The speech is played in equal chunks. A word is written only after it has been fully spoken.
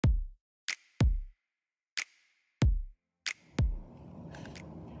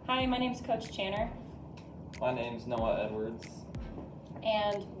Hi, my name is Coach Channer, My name's Noah Edwards.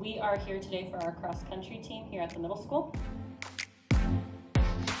 and we are here today for our cross-country team here at the middle school.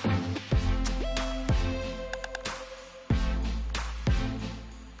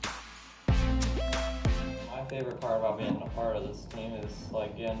 My favorite part about being a part of this team is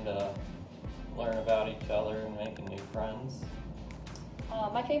getting to learn about each other and making new friends.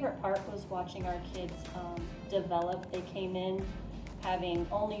 My favorite part was watching our kids develop. They came in having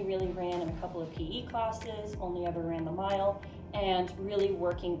only really ran in a couple of PE classes, only ever ran the mile, and really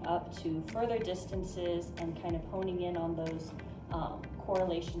working up to further distances and kind of honing in on those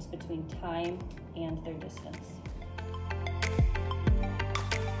correlations between time and their distance.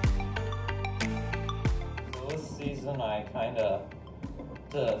 So this season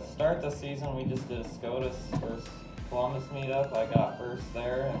to start the season, we just did a SCOTUS versus Columbus meetup. I got first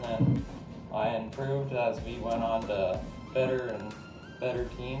there, and then I improved as we went on to better and better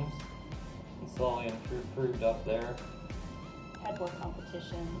teams, and slowly improved up there. Had more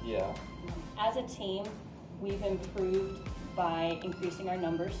competition. Yeah. As a team, we've improved by increasing our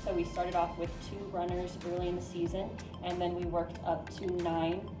numbers. So we started off with 2 runners early in the season, and then we worked up to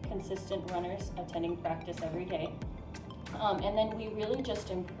 9 consistent runners attending practice every day. And then we really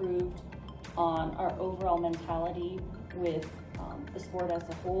just improved on our overall mentality with the sport as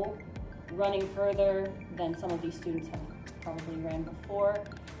a whole, running further than some of these students have probably ran before,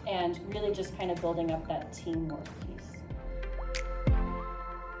 and really just kind of building up that teamwork piece.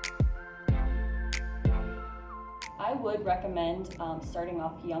 I would recommend starting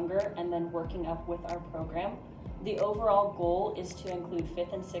off younger and then working up with our program. The overall goal is to include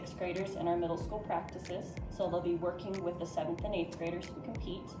 5th and 6th graders in our middle school practices, so they'll be working with the 7th and 8th graders who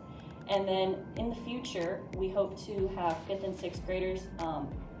compete. And then in the future, we hope to have 5th and 6th graders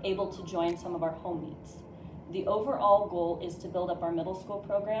able to join some of our home meets. The overall goal is to build up our middle school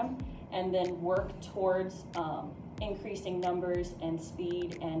program and then work towards increasing numbers and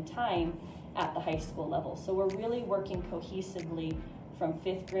speed and time at the high school level. So we're really working cohesively from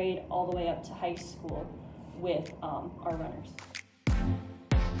 5th grade all the way up to high school with our runners.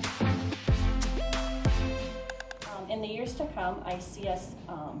 In the years to come, I see us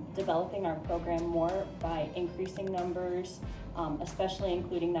developing our program more by increasing numbers, especially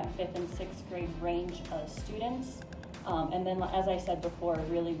including that 5th and 6th grade range of students. And then, as I said before,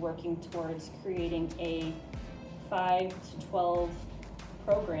 really working towards creating a 5 to 12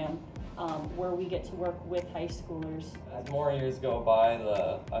 program where we get to work with high schoolers. As more years go by,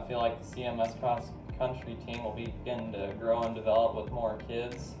 I feel like the CMS cross-country team will begin to grow and develop with more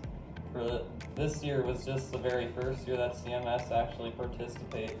kids. This year was just the very first year that CMS actually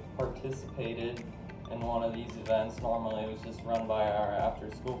participated in one of these events. Normally it was just run by our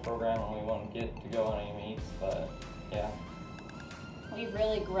after-school program and we wouldn't get to go on any meets, but yeah. We've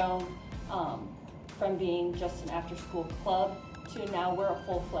really grown from being just an after-school club to now we're a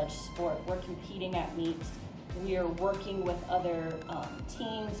full-fledged sport. We're competing at meets. We are working with other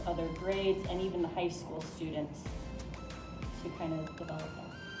teams, other grades, and even the high school students to kind of develop that.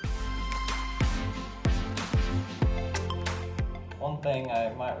 One thing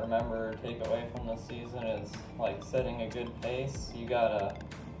I might remember or take away from this season is setting a good pace. You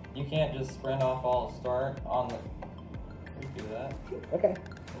can't just sprint off all the start on the. We do that. Okay.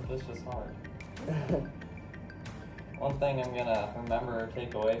 It's just hard. One thing I'm gonna remember or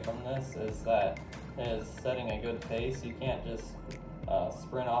take away from this is setting a good pace. You can't just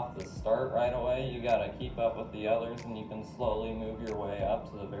sprint off the start right away. You gotta keep up with the others, and you can slowly move your way up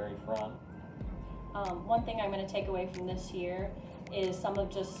to the very front. One thing I'm going to take away from this year is some of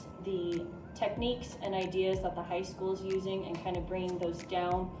just the techniques and ideas that the high school is using and kind of bringing those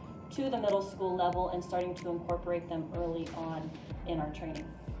down to the middle school level and starting to incorporate them early on in our training.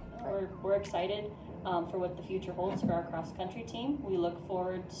 We're excited for what the future holds for our cross-country team. We look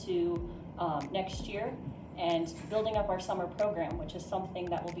forward to next year and building up our summer program, which is something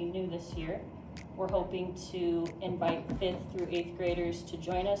that will be new this year. We're hoping to invite 5th through 8th graders to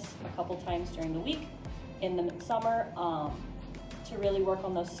join us a couple times during the week in the summer to really work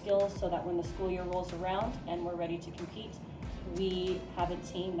on those skills so that when the school year rolls around and we're ready to compete, we have a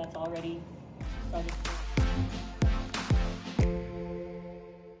team that's already started.